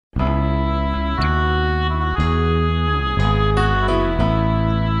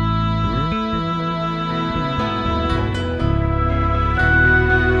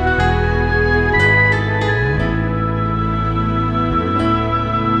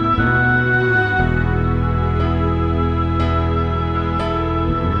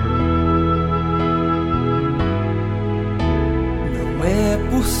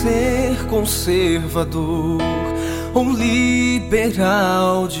conservador ou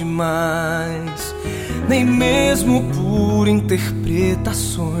liberal demais, nem mesmo por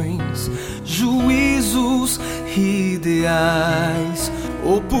interpretações, juízos ideais,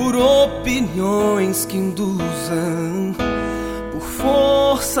 ou por opiniões que induzam, por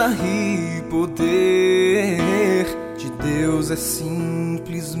força e poder de Deus. É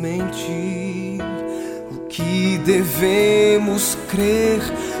simplesmente o que devemos crer,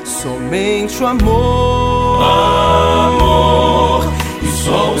 somente o amor. Amor, e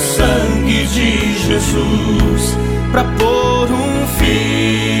só o sangue de Jesus pra pôr um fim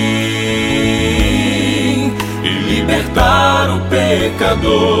e libertar o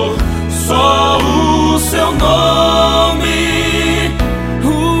pecador. Só o seu nome,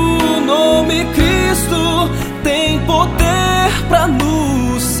 o nome Cristo, tem poder pra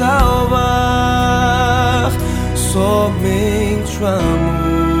nos salvar. Somente o amor.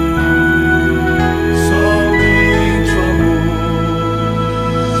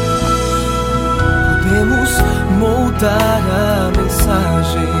 Moldar a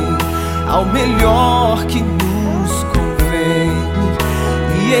mensagem ao melhor que nos convém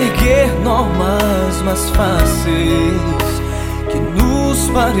e erguer normas mais fáceis que nos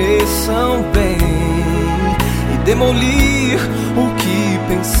pareçam bem e demolir o que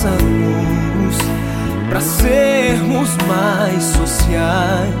pensamos para sermos mais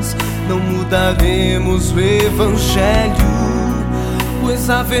sociais. Não mudaremos o evangelho, pois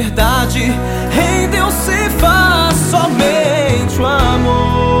a verdade em Deus se faz. Somente o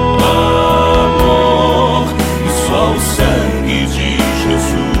amor. Amor, e só o céu